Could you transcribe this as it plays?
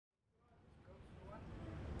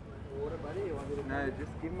No,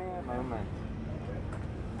 just give me a moment.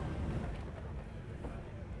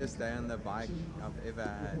 Best day on the bike I've ever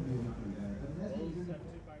had.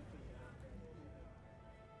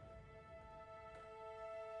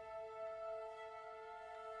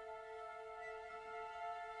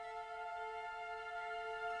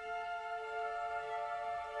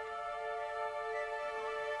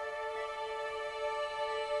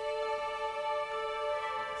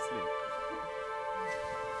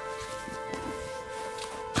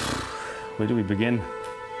 Where do we begin?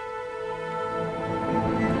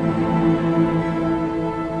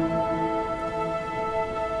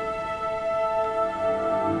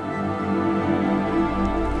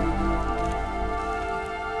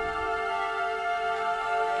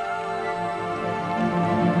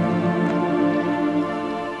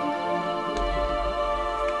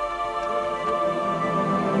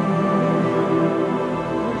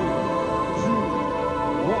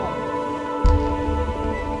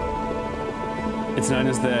 It's known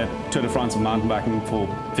as the Tour de France of mountain biking for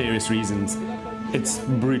various reasons. It's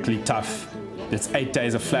brutally tough. It's 8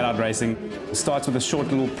 days of flat-out racing. It starts with a short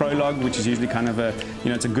little prologue, which is usually kind of a,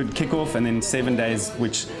 it's a good kickoff, and then 7 days,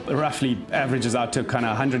 which roughly averages out to kind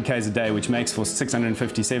of 100 Ks a day, which makes for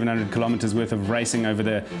 650, 700 kilometers worth of racing over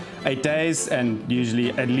the 8 days, and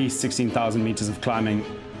usually at least 16,000 meters of climbing.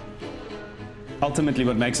 Ultimately,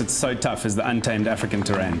 what makes it so tough is the untamed African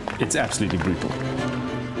terrain. It's absolutely brutal.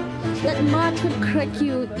 That mud could crack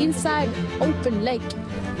you inside open lake.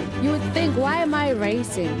 You would think, why am I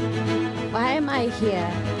racing? Why am I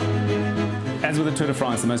here? As with the Tour de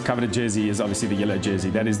France, the most coveted jersey is obviously the yellow jersey.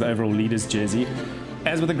 That is the overall leader's jersey.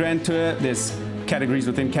 As with the Grand Tour, there's categories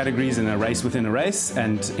within categories and a race within a race.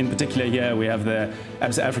 And in particular here, we have the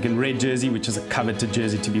Absa African red jersey, which is a coveted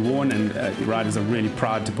jersey to be worn, and riders are really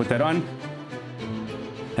proud to put that on.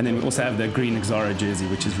 And then we also have the green ex-Olympians jersey,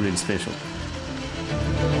 which is really special.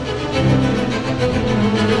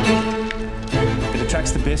 It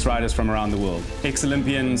attracts the best riders from around the world.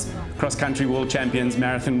 Ex-Olympians, cross-country world champions,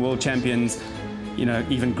 marathon world champions,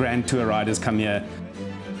 even Grand Tour riders come here.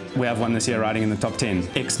 We have one this year riding in the top 10.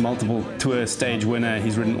 Ex-multiple tour stage winner,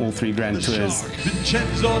 he's ridden all 3 Grand Tours.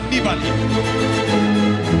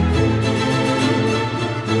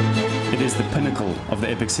 It is the pinnacle of the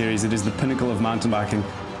Epic Series. It is the pinnacle of mountain biking.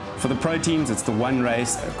 For the pro teams, it's the one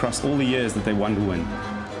race across all the years that they want to win.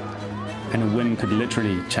 And a win could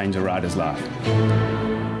literally change a rider's life.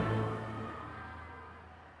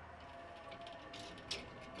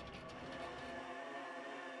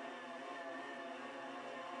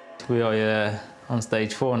 We are on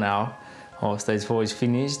stage 4 now, or stage 4 is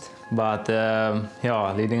finished, but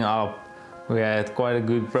yeah, leading up, we had quite a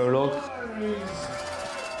good prologue.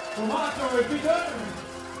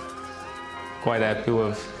 Quite happy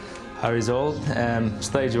with our result.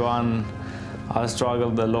 Stage 1, I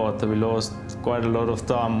struggled a lot. We lost quite a lot of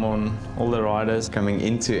time on all the riders. Coming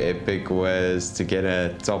into Epic was to get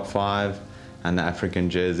a top 5 and the African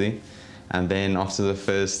jersey. And then after the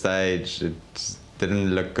first stage, it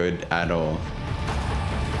didn't look good at all.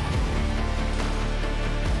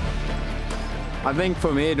 I think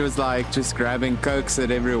for me it was like just grabbing cokes at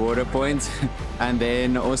every water point and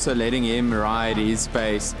then also letting him ride his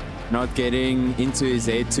pace. Not getting into his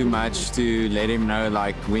head too much to let him know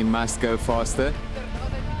like we must go faster.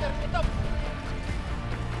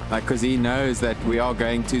 Like, cause he knows that we are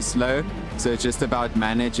going too slow. So it's just about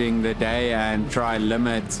managing the day and try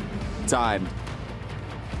limit time.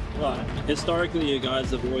 Right. Historically, you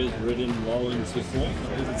guys have always ridden low in before.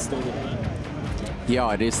 Is it still the plan?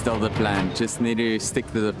 Yeah, it is still the plan. Just need to stick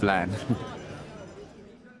to the plan.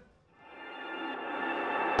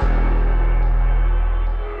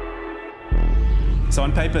 So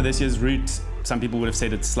on paper, this year's route, some people would have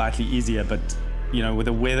said it's slightly easier, but with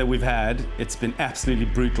the weather we've had, it's been absolutely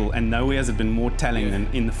brutal, and nowhere has it been more telling than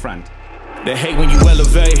in the front. They hate when you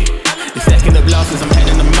elevate. They're stacking up losses, I'm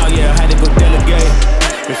handing them out, yeah, I had to go delegate.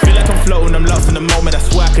 They feel like I'm floating, I'm lost in the moment, I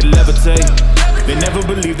swear I could levitate. They never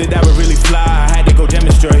believed that I would really fly, I had to go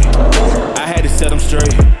demonstrate. I had to set them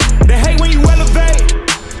straight. They hate when you elevate.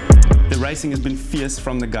 The racing has been fierce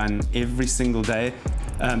from the gun every single day.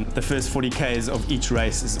 The first 40 Ks of each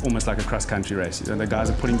race is almost like a cross-country race. The guys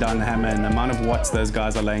are putting down the hammer, and the amount of watts those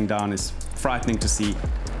guys are laying down is frightening to see.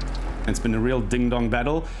 It's been a real ding-dong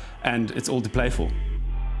battle, and it's all to play for.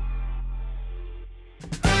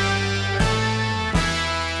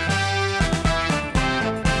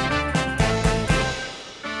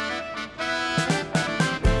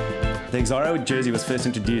 The ex-Olympians jersey was first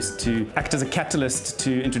introduced to act as a catalyst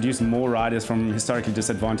to introduce more riders from historically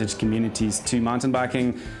disadvantaged communities to mountain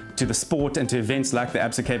biking, to the sport, and to events like the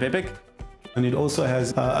Absa Cape Epic. And it also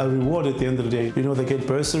has a reward at the end of the day. You know, they get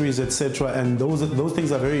bursaries, etc. And those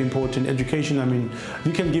things are very important. Education, I mean,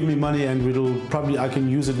 you can give me money and I can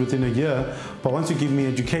use it within a year. But once you give me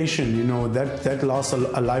education, you know, that lasts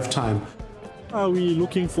a lifetime. Are we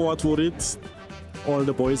looking forward for it? All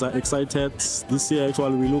the boys are excited. This year,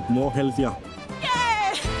 actually, we look more healthier.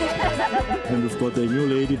 Yeah! And we've got a new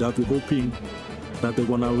lady that we're hoping that they're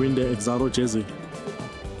gonna win the ex-Olympian jersey.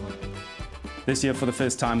 This year, for the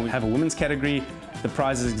first time, we have a women's category. The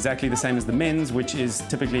prize is exactly the same as the men's, which is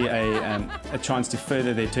typically a chance to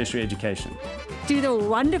further their tertiary education. To the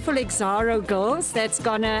wonderful ex-Olympian girls, that's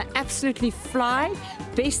gonna absolutely fly.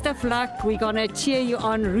 Best of luck. We're gonna cheer you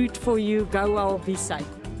on, root for you. Go well, be safe.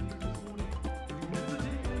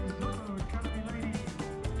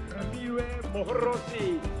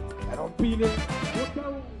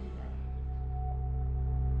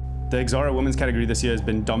 The ex-Olympian women's category this year has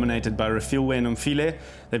been dominated by Refilwe and Umfile.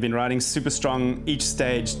 They've been riding super strong each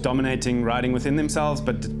stage, dominating, riding within themselves,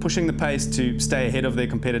 but pushing the pace to stay ahead of their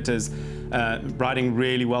competitors, riding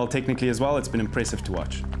really well technically as well. It's been impressive to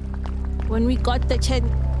watch. When we got the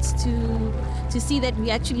chance to see that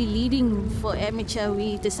we're actually leading for amateur,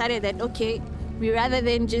 we decided that, okay, we rather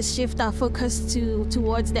than just shift our focus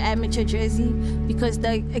towards the amateur jersey, because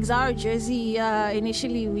the ex-Olympian jersey,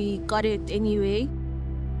 initially we got it anyway.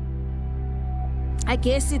 I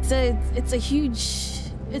guess it's a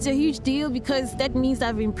huge deal, because that means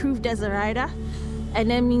I've improved as a rider, and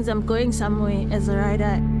that means I'm going somewhere as a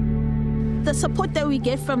rider. The support that we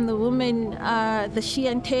get from the women, the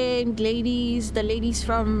Shianteng ladies, the ladies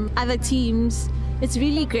from other teams, it's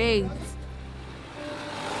really great.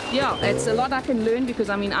 Yeah, it's a lot I can learn, because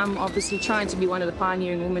I mean, I'm obviously trying to be one of the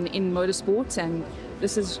pioneering women in motorsports, and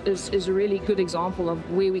this is a really good example of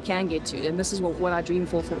where we can get to, and this is what I dream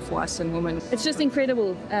for us and women. It's just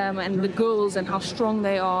incredible, and the girls and how strong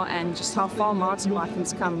they are, and just how far mountain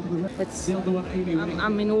biking's come.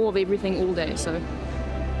 I'm in awe of everything all day. So.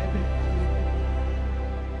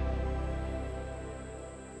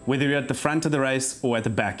 Whether you're at the front of the race or at the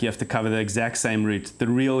back, you have to cover the exact same route. The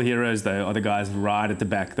real heroes, though, are the guys who ride at the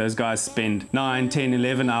back. Those guys spend 9, 10,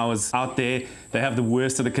 11 hours out there. They have the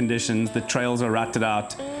worst of the conditions. The trails are rutted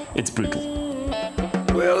out. It's brutal.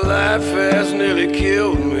 Well, life has nearly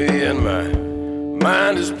killed me, and my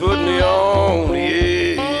mind has put me on the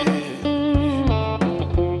edge.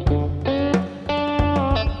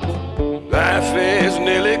 Life has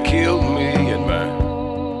nearly killed me, and my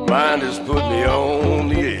mind has put me on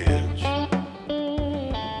the edge.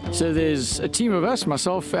 So there's a team of us,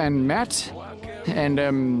 myself and Matt, and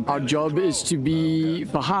our job is to be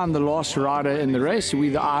behind the last rider in the race.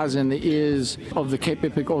 We're the eyes and the ears of the Cape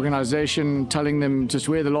Epic organization, telling them just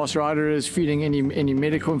where the last rider is, feeding any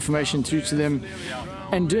medical information through to them,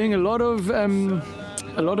 and doing a lot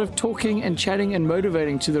of talking and chatting and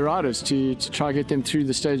motivating to the riders to try to get them through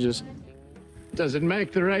the stages. Does it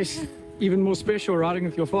make the race even more special riding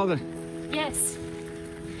with your father? Yes.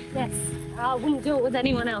 Yes. I wouldn't do it with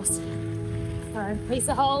anyone else. So he's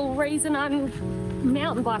the whole reason I'm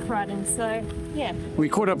mountain bike riding, so yeah. We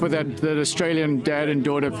caught up with that Australian dad and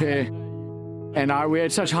daughter pair, and we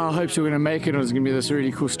had such high hopes we were going to make it. It was going to be this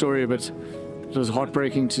really cool story, but it was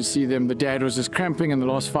heartbreaking to see them. The dad was just cramping in the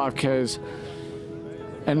last 5Ks.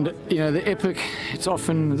 And you know, the epic, it's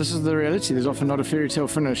often, this is the reality, there's often not a fairy tale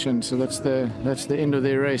finish, and so that's the end of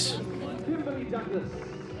their race.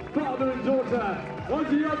 Father and daughter,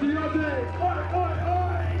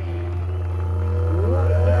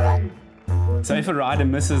 so if a rider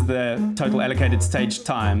misses the total allocated stage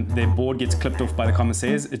time, their board gets clipped off by the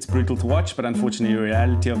commissaires. It's brutal to watch, but unfortunately a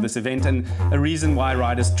reality of this event, and a reason why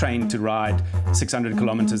riders train to ride 600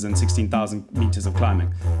 kilometers and 16,000 meters of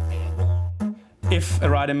climbing. If a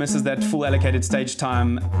rider misses that full allocated stage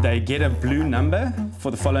time, they get a blue number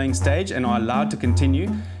for the following stage and are allowed to continue.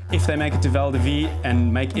 If they make it to Val de Vie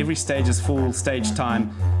and make every stage's full stage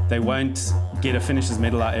time, they won't get a finisher's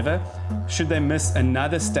medal, however. Should they miss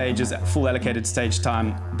another stage's full allocated stage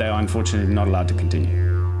time, they are unfortunately not allowed to continue.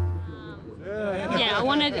 Yeah, I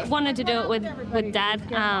wanted to do it with Dad.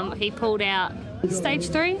 He pulled out stage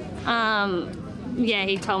 3. Yeah,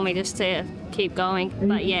 he told me just to keep going,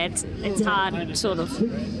 but yeah, it's hard, sort of,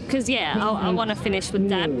 because yeah, I want to finish with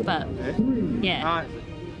Dad, but yeah.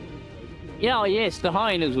 Yeah, oh yes, the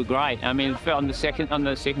hyenas were great. I mean, on the second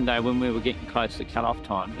day when we were getting close to cut-off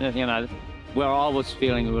time, you know, where I was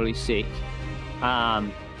feeling really sick, but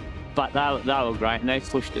they were great and they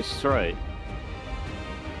pushed us through.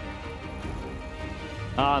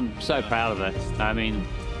 I'm so proud of it. I mean,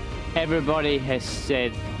 everybody has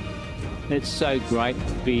said it's so great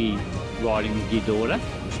to be riding with your daughter.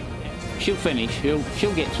 she'll finish.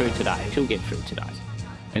 She'll get through today. She'll get through today.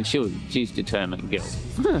 And she's determined girl.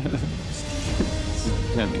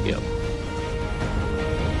 Determined girl.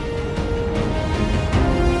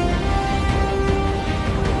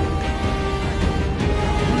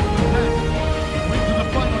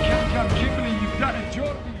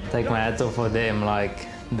 Take my hat off for them, like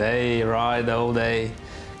they ride the whole day,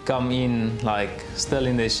 come in like still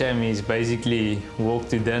in their chamois, basically walk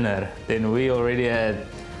to dinner. Then we already had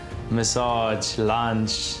massage,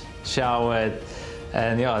 lunch, showered,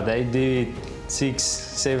 and yeah, they do it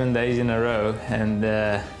 6-7 days in a row, and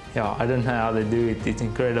yeah, I don't know how they do it. It's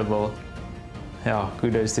incredible. Yeah,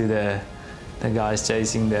 kudos to the guys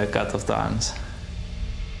chasing the cut-off times.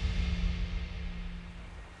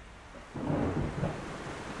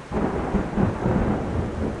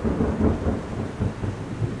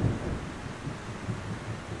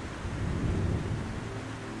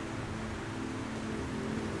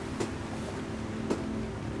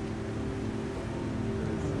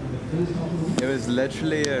 It was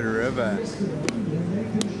literally a river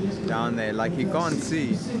down there, like you can't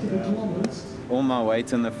see. All my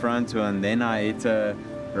weight on the front and then I hit a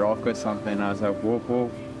rock or something. I was like, whoa, whoa,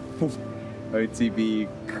 OTB.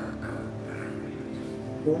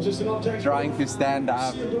 Trying to stand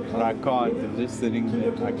up, but I can't. I'm just sitting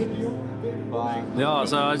there like flying. Yeah,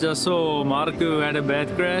 so I just saw Marco had a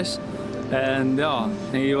bad crash, and yeah,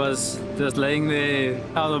 he was just laying there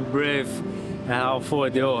out of breath. And I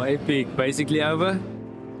thought, yo, epic, basically over.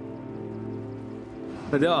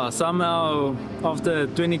 But yeah, somehow after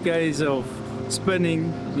 20 k's of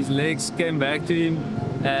spinning, his legs came back to him,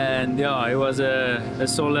 and yeah, it was a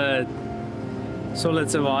solid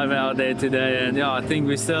survivor out there today. And yeah, I think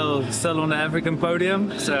we're still on the African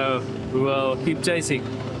podium, so we will keep chasing.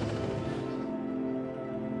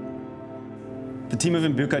 The team of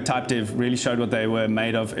Mbuko Type Dev really showed what they were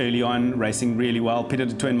made of early on, racing really well. Peter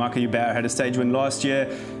de Tooy and Marco Hubert had a stage win last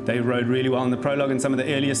year. They rode really well in the prologue in some of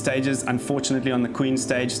the earlier stages. Unfortunately, on the Queen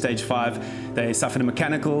stage, stage 5, they suffered a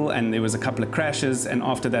mechanical and there was a couple of crashes, and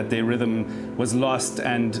after that their rhythm was lost,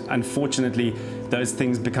 and unfortunately those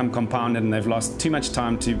things become compounded and they've lost too much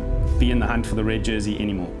time to be in the hunt for the red jersey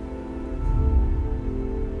anymore.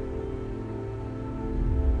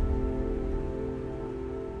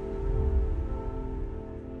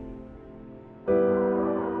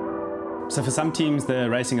 So for some teams, the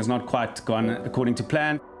racing has not quite gone according to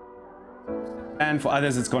plan. And for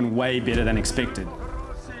others, it's gone way better than expected.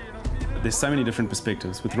 There's so many different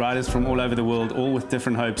perspectives, with riders from all over the world, all with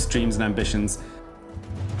different hopes, dreams, and ambitions.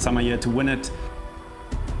 Some are here to win it.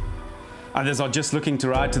 Others are just looking to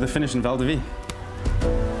ride to the finish in Val de Vie.